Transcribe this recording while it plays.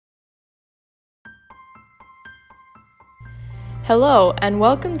Hello, and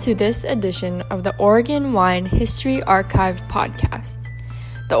welcome to this edition of the Oregon Wine History Archive podcast.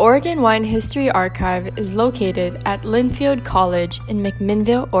 The Oregon Wine History Archive is located at Linfield College in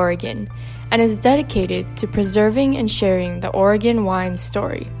McMinnville, Oregon, and is dedicated to preserving and sharing the Oregon wine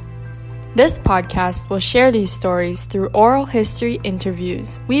story. This podcast will share these stories through oral history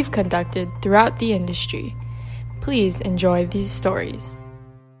interviews we've conducted throughout the industry. Please enjoy these stories.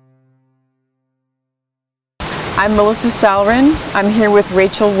 I'm Melissa Salrin. I'm here with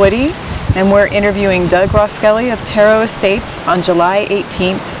Rachael and we're interviewing Doug Roskelley of Tero Estates on July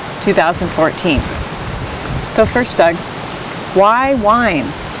 18th, 2014. So first, Doug, why wine?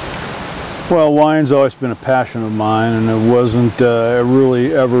 Well, wine's always been a passion of mine, and it wasn't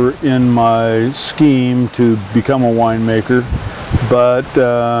really ever in my scheme to become a winemaker, but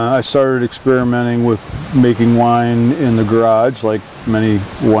I started experimenting with making wine in the garage like many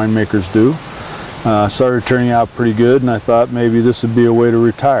winemakers do. Started turning out pretty good, and I thought maybe this would be a way to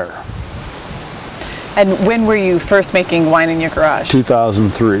retire. And when were you first making wine in your garage?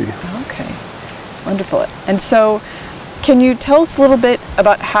 2003. Okay, wonderful. And so, can you tell us a little bit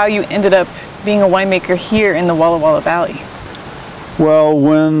about how you ended up being a winemaker here in the Walla Walla Valley? Well,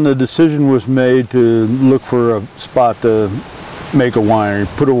 when the decision was made to look for a spot to make a winery,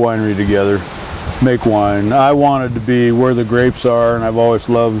 put a winery together, make wine, I wanted to be where the grapes are, and I've always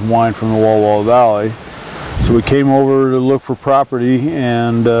loved wine from the Walla Walla Valley. So we came over to look for property,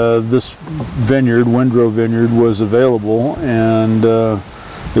 and this vineyard, Windrow Vineyard, was available, and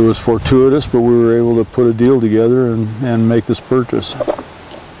it was fortuitous, but we were able to put a deal together and make this purchase.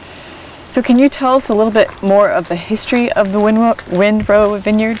 So can you tell us a little bit more of the history of the Windrow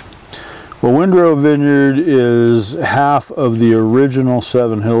Vineyard? Well, Windrow Vineyard is half of the original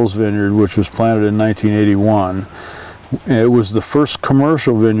Seven Hills Vineyard, which was planted in 1981. It was the first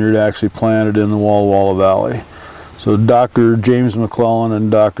commercial vineyard actually planted in the Walla Walla Valley. So Dr. James McClellan and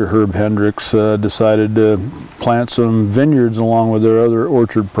Dr. Herb Hendricks decided to plant some vineyards along with their other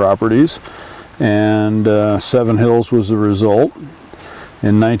orchard properties, and Seven Hills was the result.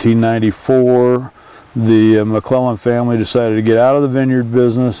 In 1994, the McClellan family decided to get out of the vineyard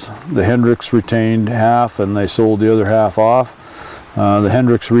business. The Hendricks retained half, and they sold the other half off. The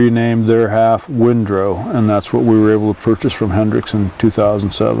Hendricks renamed their half Windrow, and that's what we were able to purchase from Hendricks in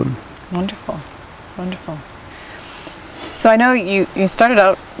 2007. Wonderful, wonderful. So I know you started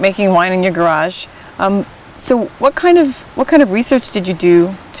out making wine in your garage. So what kind of research did you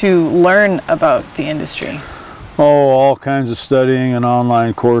do to learn about the industry? Oh, all kinds of studying and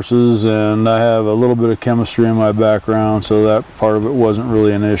online courses, and I have a little bit of chemistry in my background, so that part of it wasn't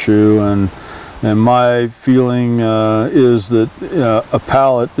really an issue. And my feeling is that a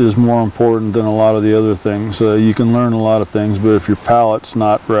palate is more important than a lot of the other things. You can learn a lot of things, but if your palate's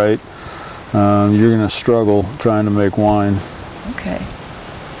not right, you're going to struggle trying to make wine. Okay.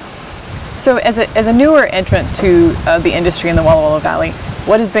 So as a newer entrant to the industry in the Walla Walla Valley,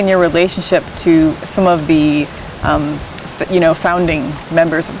 what has been your relationship to some of the founding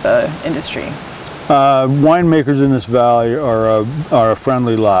members of the industry? Winemakers in this valley are a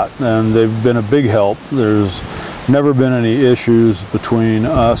friendly lot, and they've been a big help. There's never been any issues between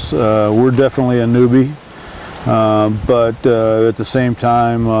us. We're definitely a newbie, but at the same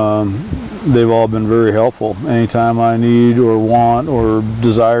time, they've all been very helpful. Anytime I need or want or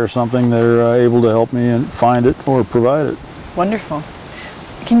desire something, they're able to help me and find it or provide it. Wonderful.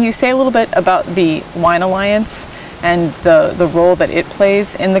 Can you say a little bit about the Wine Alliance and the role that it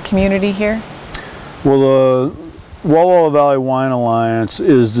plays in the community here? Well, the Walla Walla Valley Wine Alliance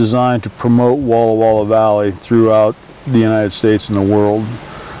is designed to promote Walla Walla Valley throughout the United States and the world.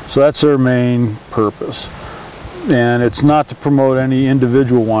 So that's their main purpose. And it's not to promote any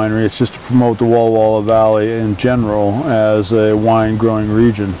individual winery, it's just to promote the Walla Walla Valley in general as a wine growing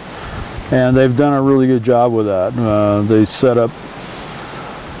region. And they've done a really good job with that. They set up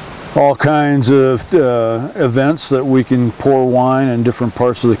all kinds of events that we can pour wine in different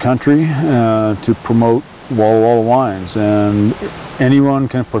parts of the country to promote Walla Walla wines, and anyone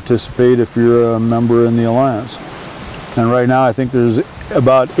can participate if you're a member in the Alliance. And right now I think there's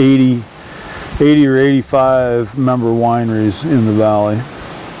about 80 or 85 member wineries in the valley.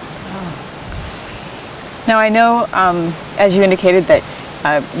 Now I know, as you indicated, that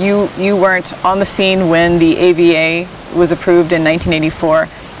you weren't on the scene when the AVA was approved in 1984,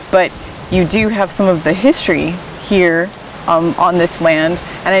 but you do have some of the history here on this land,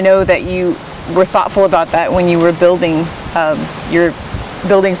 and I know that you were thoughtful about that when you were building your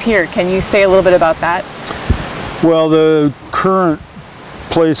buildings here. Can you say a little bit about that? Well, the current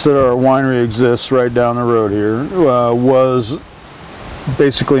place that our winery exists right down the road here was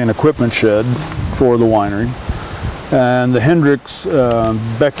basically an equipment shed for the winery. And the Hendricks,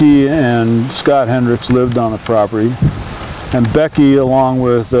 Becky and Scott Hendricks lived on the property. And Becky, along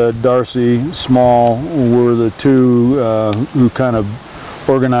with Darcy Small, were the two who kind of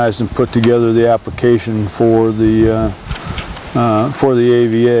organized and put together the application for the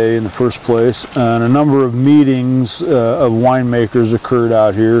AVA in the first place. And a number of meetings of winemakers occurred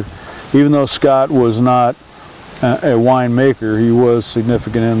out here. Even though Scott was not a winemaker, he was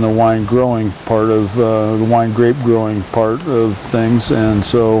significant in the wine growing part of the wine grape growing part of things, and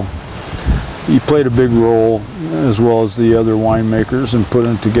so he played a big role as well as the other winemakers in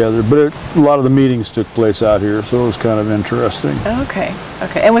putting it together. But a lot of the meetings took place out here, so it was kind of interesting. Okay.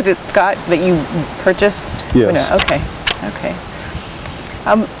 And was it Scott that you purchased? Yes. Okay.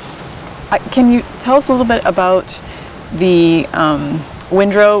 Can you tell us a little bit about the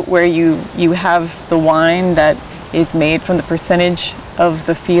windrow where you have the wine that is made from the percentage of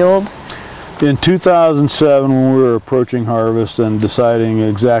the field? In 2007, when we were approaching harvest and deciding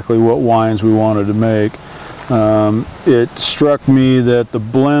exactly what wines we wanted to make, it struck me that the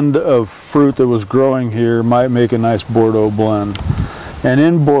blend of fruit that was growing here might make a nice Bordeaux blend. And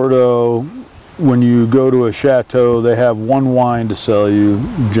in Bordeaux, when you go to a chateau, they have one wine to sell you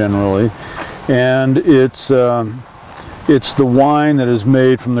generally, and it's the wine that is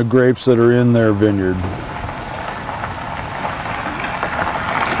made from the grapes that are in their vineyard.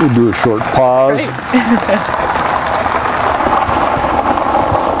 We'll do a short pause.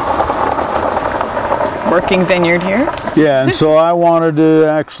 Working vineyard here. Yeah, and so I wanted to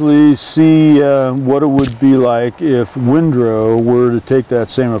actually see what it would be like if Windrow were to take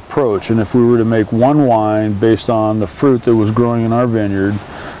that same approach, and if we were to make one wine based on the fruit that was growing in our vineyard.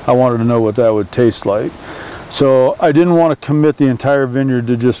 I wanted to know what that would taste like. So I didn't want to commit the entire vineyard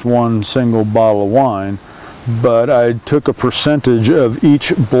to just one single bottle of wine, but I took a percentage of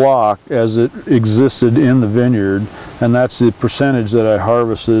each block as it existed in the vineyard, and that's the percentage that I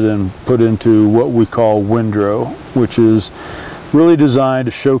harvested and put into what we call Windrow, which is really designed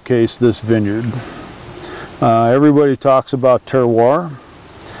to showcase this vineyard. Everybody talks about terroir,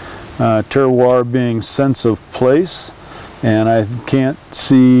 terroir being sense of place, and I can't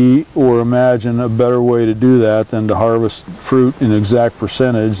see or imagine a better way to do that than to harvest fruit in exact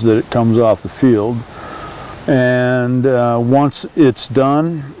percentage that it comes off the field. And once it's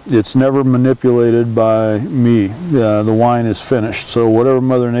done, it's never manipulated by me. The wine is finished. So whatever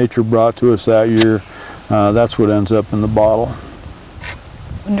Mother Nature brought to us that year, that's what ends up in the bottle.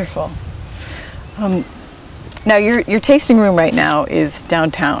 Wonderful. Now your tasting room right now is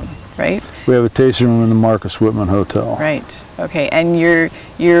downtown, right? We have a tasting room in the Marcus Whitman Hotel. Right. Okay. And you're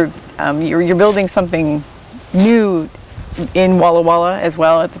building something new in Walla Walla as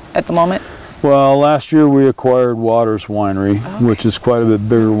well at the moment. Well, last year we acquired Waters Winery, which is quite a bit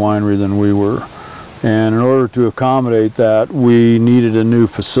bigger winery than we were. And in order to accommodate that, we needed a new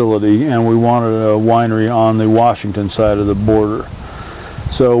facility, and we wanted a winery on the Washington side of the border.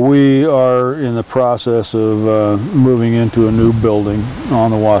 So we are in the process of moving into a new building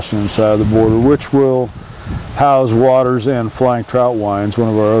on the Washington side of the border, which will house Waters and Flying Trout Wines, one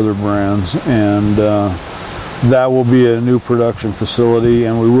of our other brands. And that will be a new production facility,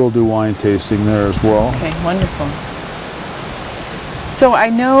 and we will do wine tasting there as well. Okay, wonderful. So I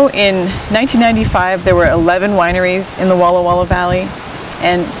know in 1995 there were 11 wineries in the Walla Walla Valley,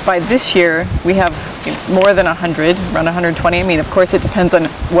 and by this year we have more than 100, around 120. I mean, of course, it depends on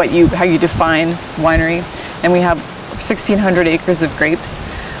how you define winery, and we have 1,600 acres of grapes.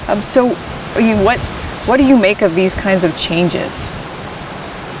 So, I mean, what do you make of these kinds of changes?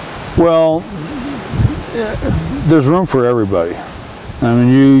 Well, there's room for everybody. I mean,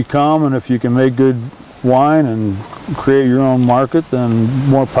 you come, and if you can make good wine and create your own market, then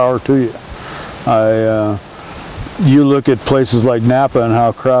more power to you. You look at places like Napa and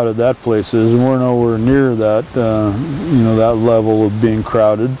how crowded that place is, and we're nowhere near that, that level of being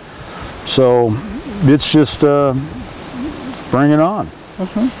crowded. So it's just bring it on.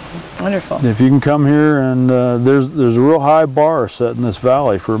 Mm-hmm. Wonderful. If you can come here, and there's a real high bar set in this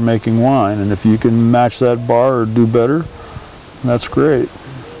valley for making wine, and if you can match that bar or do better, that's great.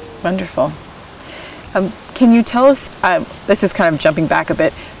 Wonderful. Can you tell us, this is kind of jumping back a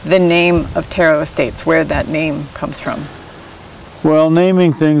bit, the name of Tero Estates, where that name comes from? Well,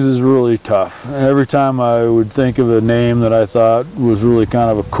 naming things is really tough. Every time I would think of a name that I thought was really kind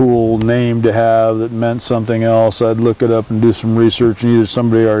of a cool name to have that meant something else, I'd look it up and do some research, and either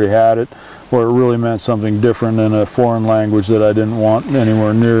somebody already had it, or it really meant something different in a foreign language that I didn't want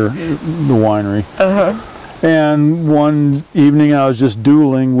anywhere near the winery. Uh-huh. And one evening I was just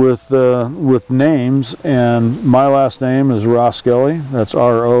dueling with names, and my last name is Roskelley, that's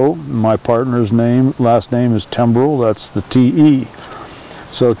R-O. My partner's last name is Tembrel, that's the T-E.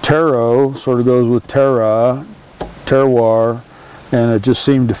 So Tero sort of goes with terroir, and it just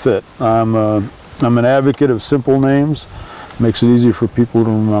seemed to fit. I'm an advocate of simple names. Makes it easy for people to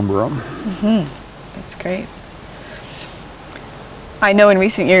remember them. Mm-hmm. That's great. I know in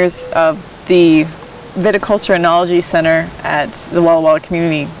recent years the Viticulture and Enology Center at the Walla Walla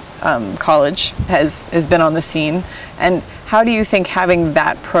Community College has been on the scene. And how do you think having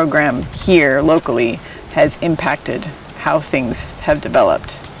that program here locally has impacted how things have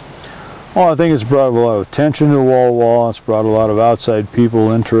developed? Well, I think it's brought a lot of attention to Walla Walla. It's brought a lot of outside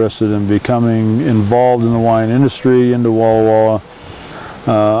people interested in becoming involved in the wine industry into Walla Walla.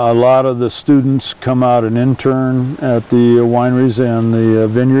 A lot of the students come out and intern at the wineries and the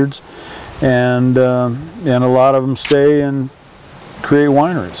vineyards, and a lot of them stay and create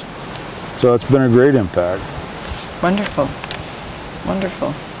wineries. So it's been a great impact. Wonderful,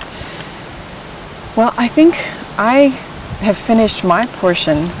 wonderful. Well, I think I have finished my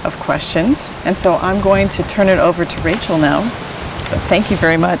portion of questions, and so I'm going to turn it over to Rachael now. But thank you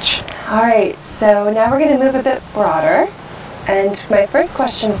very much. All right, so now we're going to move a bit broader. And my first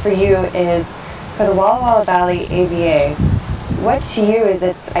question for you is, for the Walla Walla Valley AVA, what to you is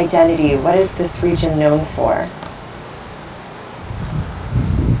its identity? What is this region known for?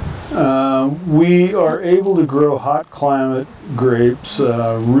 We are able to grow hot climate grapes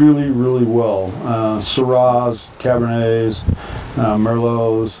really, really well. Syrahs, Cabernets,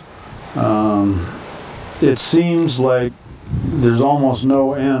 Merlots. It seems like there's almost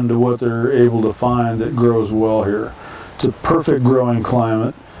no end to what they're able to find that grows well here. It's a perfect growing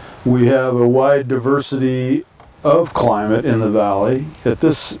climate. We have a wide diversity of climate in the valley. At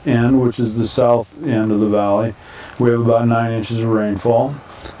this end, which is the south end of the valley, we have about 9 inches of rainfall.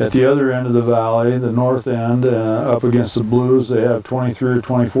 At the other end of the valley, the north end, up against the Blues, they have 23 or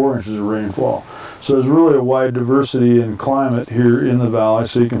 24 inches of rainfall. So there's really a wide diversity in climate here in the valley,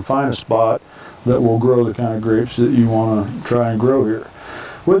 so you can find a spot that will grow the kind of grapes that you want to try and grow here.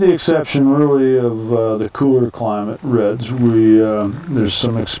 With the exception really of the cooler climate reds. There's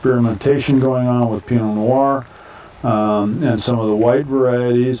some experimentation going on with Pinot Noir and some of the white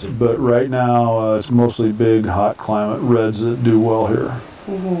varieties, but right now it's mostly big hot climate reds that do well here.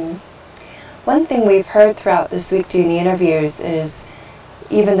 Mm-hmm. One thing we've heard throughout this week doing the interviews is,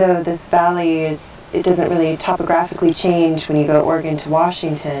 even though this valley it doesn't really topographically change when you go to Oregon to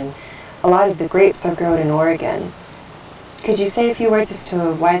Washington, a lot of the grapes are grown in Oregon. Could you say a few words as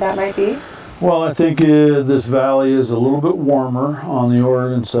to why that might be? Well, I think this valley is a little bit warmer on the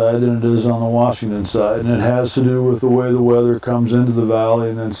Oregon side than it is on the Washington side, and it has to do with the way the weather comes into the valley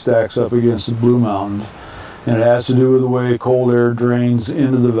and then stacks up against the Blue Mountains. And it has to do with the way cold air drains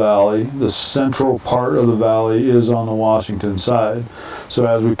into the valley. The central part of the valley is on the Washington side. So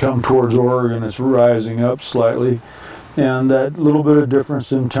as we come towards Oregon, it's rising up slightly. And that little bit of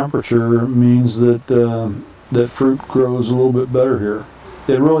difference in temperature means that that fruit grows a little bit better here.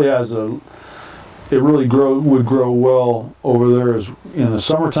 It really would grow well over there in the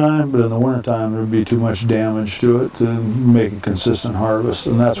summertime, but in the wintertime there'd be too much damage to it to make a consistent harvest.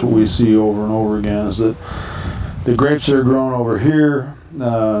 And that's what we see over and over again, is that the grapes that are grown over here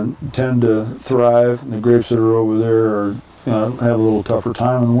tend to thrive, and the grapes that are over there have a little tougher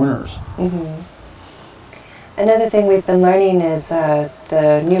time in the winters. Mm-hmm. Another thing we've been learning is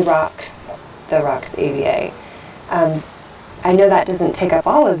the new rocks, the rocks AVA. I know that doesn't take up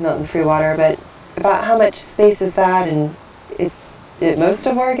all of Milton Free Water, but about how much space is that, and is it most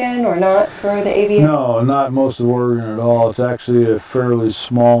of Oregon or not for the AVA? No, not most of Oregon at all. It's actually a fairly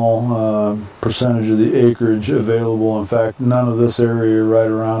small percentage of the acreage available. In fact, none of this area right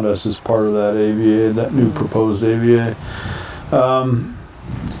around us is part of that AVA, that new proposed AVA.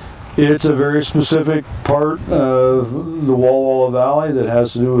 It's a very specific part of the Walla Walla Valley that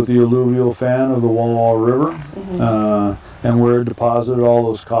has to do with the alluvial fan of the Walla Walla River. Mm-hmm. And where it deposited all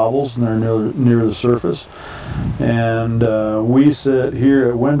those cobbles, and they're near the surface. And we sit here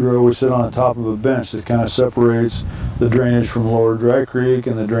at Windrow, we sit on the top of a bench that kind of separates the drainage from Lower Dry Creek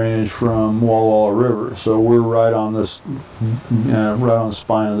and the drainage from Walla Walla River. So we're right on this, right on the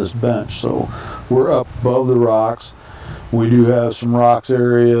spine of this bench. So we're up above the rocks. We do have some rocks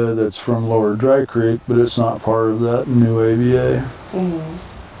area that's from Lower Dry Creek, but it's not part of that new AVA.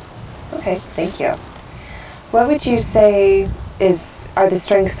 Mm-hmm. Okay, thank you. What would you say are the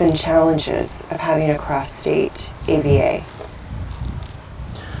strengths and challenges of having a cross-state AVA?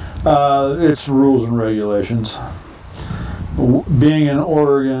 It's rules and regulations. being in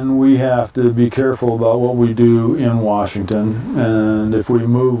Oregon, we have to be careful about what we do in Washington, and if we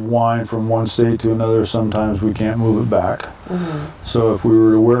move wine from one state to another, sometimes we can't move it back. So if we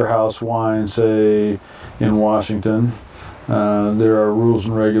were to warehouse wine, say, in Washington, there are rules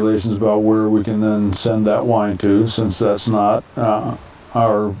and regulations about where we can then send that wine to, since that's not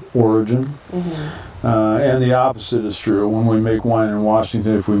our origin. And the opposite is true. When we make wine in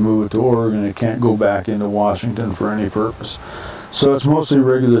Washington, if we move it to Oregon, it can't go back into Washington for any purpose. So it's mostly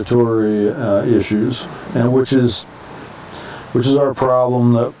regulatory issues, and which is our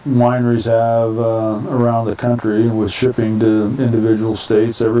problem that wineries have around the country with shipping to individual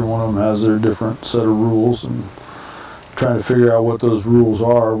states. Every one of them has their different set of rules, and trying to figure out what those rules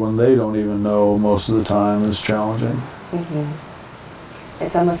are when they don't even know most of the time is challenging.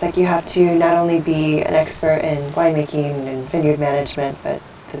 It's almost like you have to not only be an expert in winemaking and vineyard management, but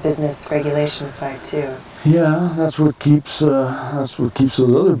the business regulation side too. Yeah, that's what keeps those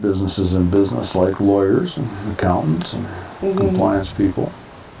other businesses in business, like lawyers and accountants and compliance people.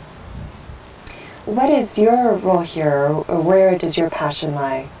 What is your role here, or where does your passion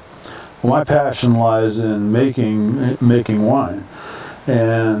lie? Well, my passion lies in making wine.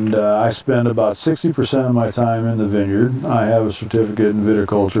 And I spend about 60% of my time in the vineyard. I have a certificate in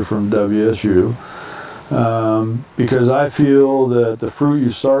viticulture from WSU because I feel that the fruit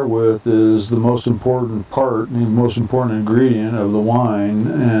you start with is the most important part, the most important ingredient of the wine,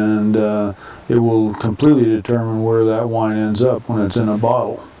 and it will completely determine where that wine ends up when it's in a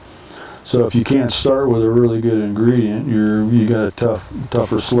bottle. So if you can't start with a really good ingredient, you got a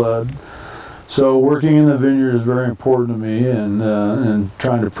tougher sled. So working in the vineyard is very important to me, and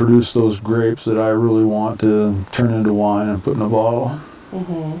trying to produce those grapes that I really want to turn into wine and put in a bottle.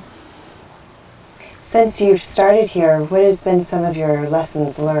 Since you've started here, what has been some of your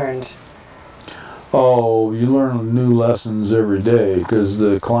lessons learned? Oh, you learn new lessons every day because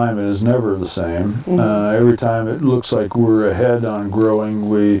the climate is never the same. Every time it looks like we're ahead on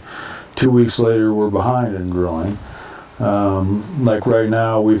growing, 2 weeks later we're behind in growing. Like right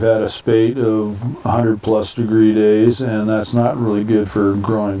now, we've had a spate of 100+ degree days, and that's not really good for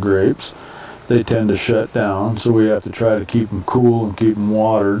growing grapes. They tend to shut down, so we have to try to keep them cool and keep them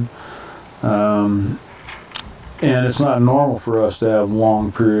watered. And it's not normal for us to have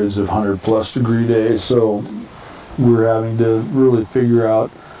long periods of 100+ degree days, so we're having to really figure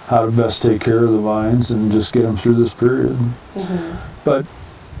out how to best take care of the vines and just get them through this period. But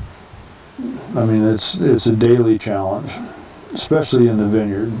I mean, it's a daily challenge, especially in the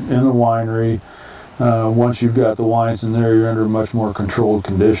vineyard. In the winery, once you've got the wines in there, you're under much more controlled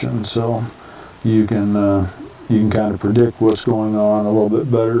conditions, so you can kind of predict what's going on a little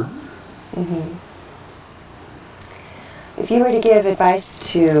bit better. If you were to give advice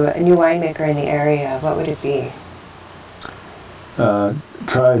to a new winemaker in the area, what would it be?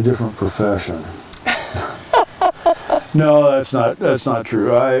 Try a different profession. No, that's not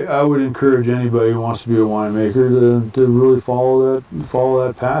true. I would encourage anybody who wants to be a winemaker to really follow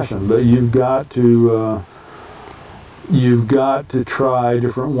that passion. But you've got to try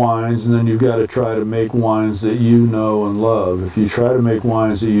different wines, and then you've got to try to make wines that you know and love. If you try to make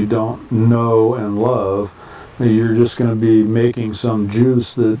wines that you don't know and love, you're just going to be making some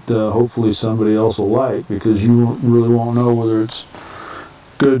juice that hopefully somebody else will like, because you really won't know whether it's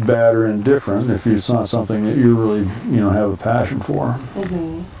good, bad, or indifferent if it's not something that you really have a passion for.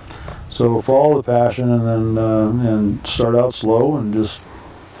 So follow the passion, and then and start out slow and just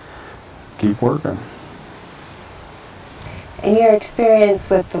keep working. In your experience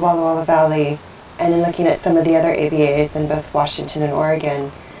with the Walla Walla Valley, and in looking at some of the other AVAs in both Washington and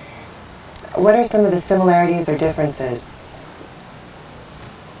Oregon, what are some of the similarities or differences?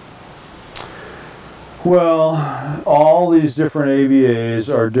 Well, all these different AVAs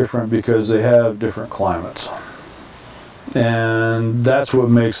are different because they have different climates. And that's what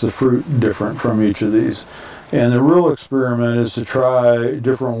makes the fruit different from each of these. And the real experiment is to try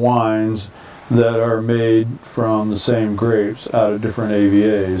different wines that are made from the same grapes out of different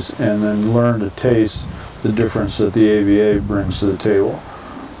AVAs, and then learn to taste the difference that the AVA brings to the table.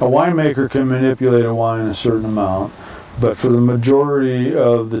 A winemaker can manipulate a wine a certain amount, but for the majority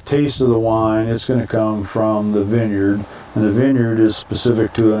of the taste of the wine, it's going to come from the vineyard, and the vineyard is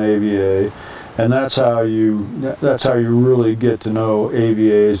specific to an AVA, and that's how you really get to know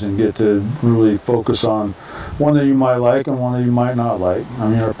AVAs and get to really focus on one that you might like and one that you might not like. I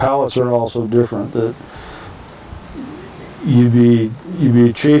mean, our palates are also different. That you'd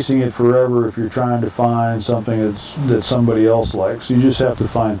be chasing it forever if you're trying to find something that somebody else likes. You just have to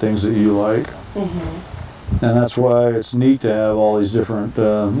find things that you like. And that's why it's neat to have all these different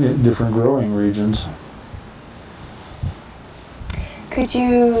growing regions. Could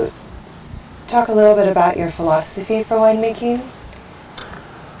you talk a little bit about your philosophy for winemaking?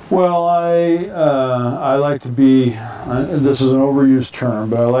 Well, I like to be, this is an overused term,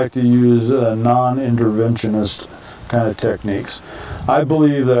 but I like to use non-interventionist kind of techniques. I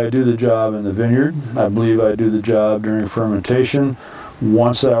believe that I do the job in the vineyard. I believe I do the job during fermentation.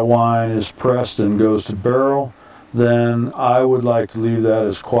 Once that wine is pressed and goes to barrel, then I would like to leave that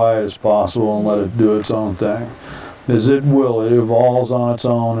as quiet as possible and let it do its own thing. As it will, it evolves on its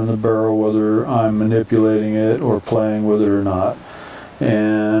own in the barrel, whether I'm manipulating it or playing with it or not.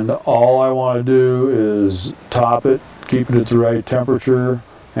 And all I want to do is top it, keep it at the right temperature,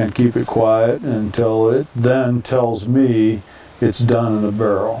 and keep it quiet until it then tells me it's done in the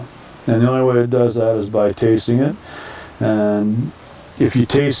barrel. And the only way it does that is by tasting it. And if you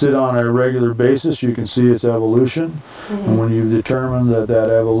taste it on a regular basis, you can see its evolution. And when you've determined that that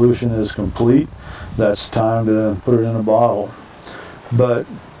evolution is complete, that's time to put it in a bottle. But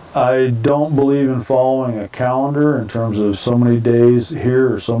I don't believe in following a calendar in terms of so many days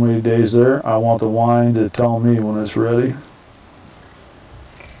here or so many days there. I want the wine to tell me when it's ready.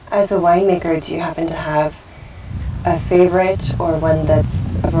 As a winemaker, do you happen to have a favorite or one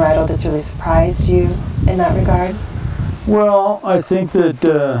that's a varietal that's really surprised you in that regard? Well, I think that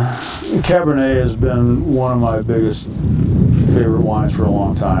Cabernet has been one of my biggest favorite wines for a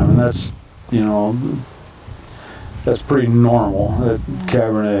long time, and that's, you know, that's pretty normal. That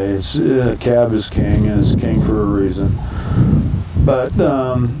Cabernet, Cab is king, and it's king for a reason. But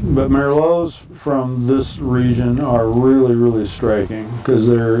Merlots from this region are really, really striking because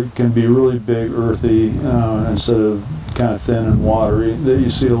they can be really big, earthy, instead of kind of thin and watery that you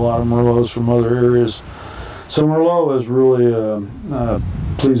see a lot of Merlots from other areas. So Merlot is really a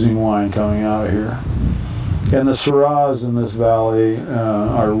pleasing wine coming out of here. And the Syrahs in this valley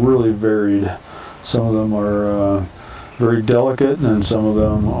are really varied. Some of them are very delicate, and some of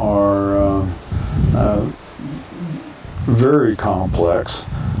them are very complex.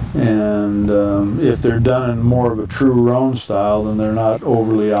 And if they're done in more of a true Rhone style, then they're not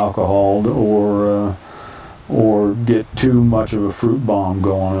overly alcoholed or get too much of a fruit bomb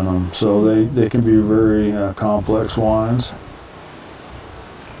going in them. So they can be very complex wines.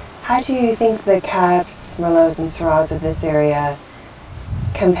 How do you think the Cabs, Merlots, and Syrahs of this area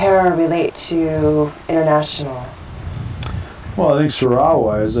compare or relate to international? Well, I think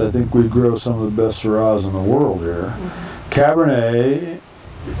Syrah-wise, I think we grow some of the best Syrahs in the world here. Cabernet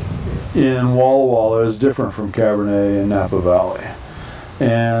in Walla Walla is different from Cabernet in Napa Valley.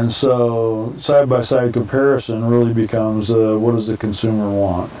 And so side-by-side comparison really becomes what does the consumer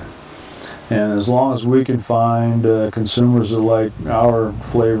want? And as long as we can find consumers that like our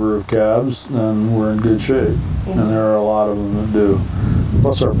flavor of cabs, then we're in good shape. And there are a lot of them that do.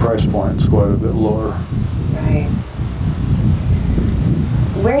 Plus our price point is quite a bit lower. Right.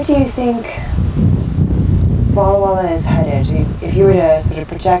 Where do you think Walla Walla is headed? If you were to sort of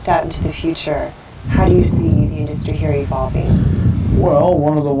project out into the future, how do you see the industry here evolving? Well,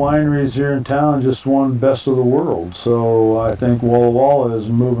 one of the wineries here in town just won Best of the World, so I think Walla Walla is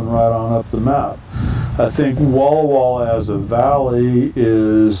moving right on up the map. I think Walla Walla as a valley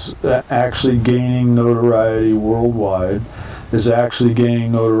is actually gaining notoriety worldwide, is actually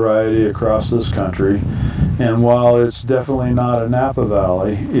gaining notoriety across this country. And while it's definitely not a Napa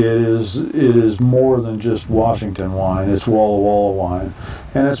Valley, it is more than just Washington wine. It's Walla Walla wine,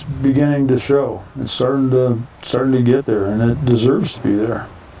 and it's beginning to show. It's starting to get there, and it deserves to be there.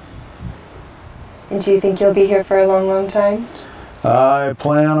 And do you think you'll be here for a long, long time? I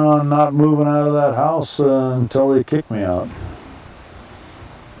plan on not moving out of that house until they kick me out.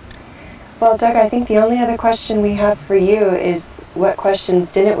 Well, Doug, I think the only other question we have for you is what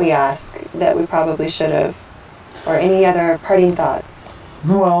questions didn't we ask that we probably should have? Or any other parting thoughts?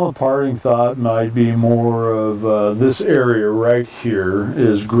 Well, a parting thought might be more of this area right here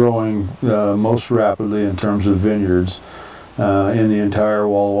is growing most rapidly in terms of vineyards in the entire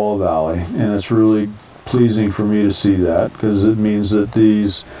Walla Walla Valley. And it's really pleasing for me to see that because it means that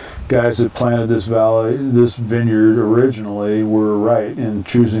these guys that planted this vineyard originally were right in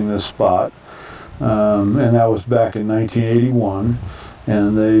choosing this spot. And that was back in 1981.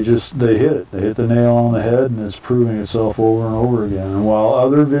 And they hit it. They hit the nail on the head, and it's proving itself over and over again. And while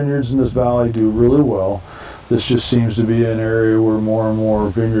other vineyards in this valley do really well, this just seems to be an area where more and more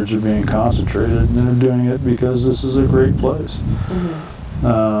vineyards are being concentrated, and they're doing it because this is a great place.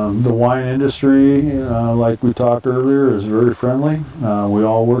 The wine industry, like we talked earlier, is very friendly. We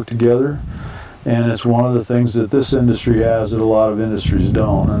all work together. And it's one of the things that this industry has that a lot of industries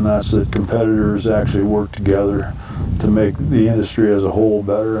don't, and that's that competitors actually work together to make the industry as a whole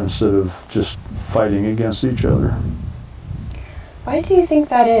better instead of just fighting against each other. Why do you think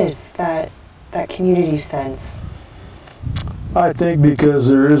that is, that community sense? I think because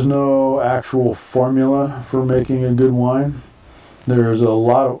there is no actual formula for making a good wine. There's a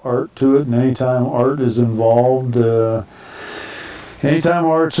lot of art to it, and anytime art's involved,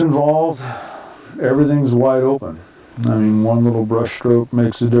 everything's wide open. I mean, one little brush stroke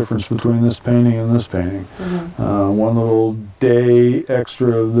makes a difference between this painting and this painting. Mm-hmm. One little day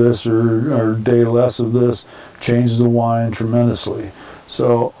extra of this or day less of this changes the wine tremendously.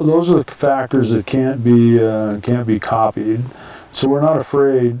 So those are the factors that can't be copied. So we're not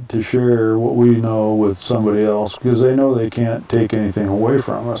afraid to share what we know with somebody else because they know they can't take anything away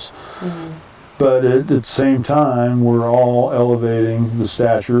from us. Mm-hmm. But at the same time, we're all elevating the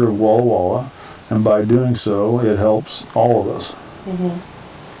stature of Walla Walla, and by doing so, it helps all of us. Mm-hmm.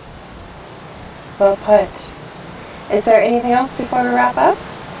 Well put. Is there anything else before we wrap up?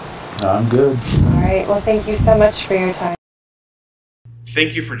 I'm good. All right. Well, thank you so much for your time.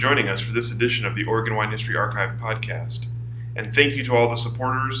 Thank you for joining us for this edition of the Oregon Wine History Archive podcast. And thank you to all the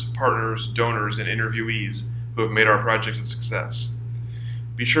supporters, partners, donors, and interviewees who have made our project a success.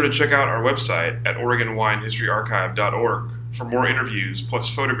 Be sure to check out our website at OregonWineHistoryArchive.org for more interviews,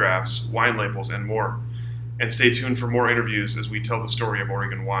 plus photographs, wine labels, and more. And stay tuned for more interviews as we tell the story of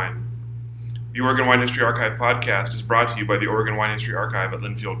Oregon wine. The Oregon Wine History Archive podcast is brought to you by the Oregon Wine History Archive at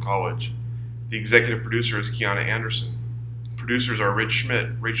Linfield College. The executive producer is Kiana Anderson. Producers are Rich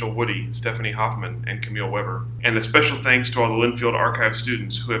Schmidt, Rachael Woody, Stephanie Hoffman, and Camille Weber. And a special thanks to all the Linfield Archive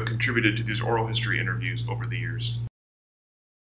students who have contributed to these oral history interviews over the years.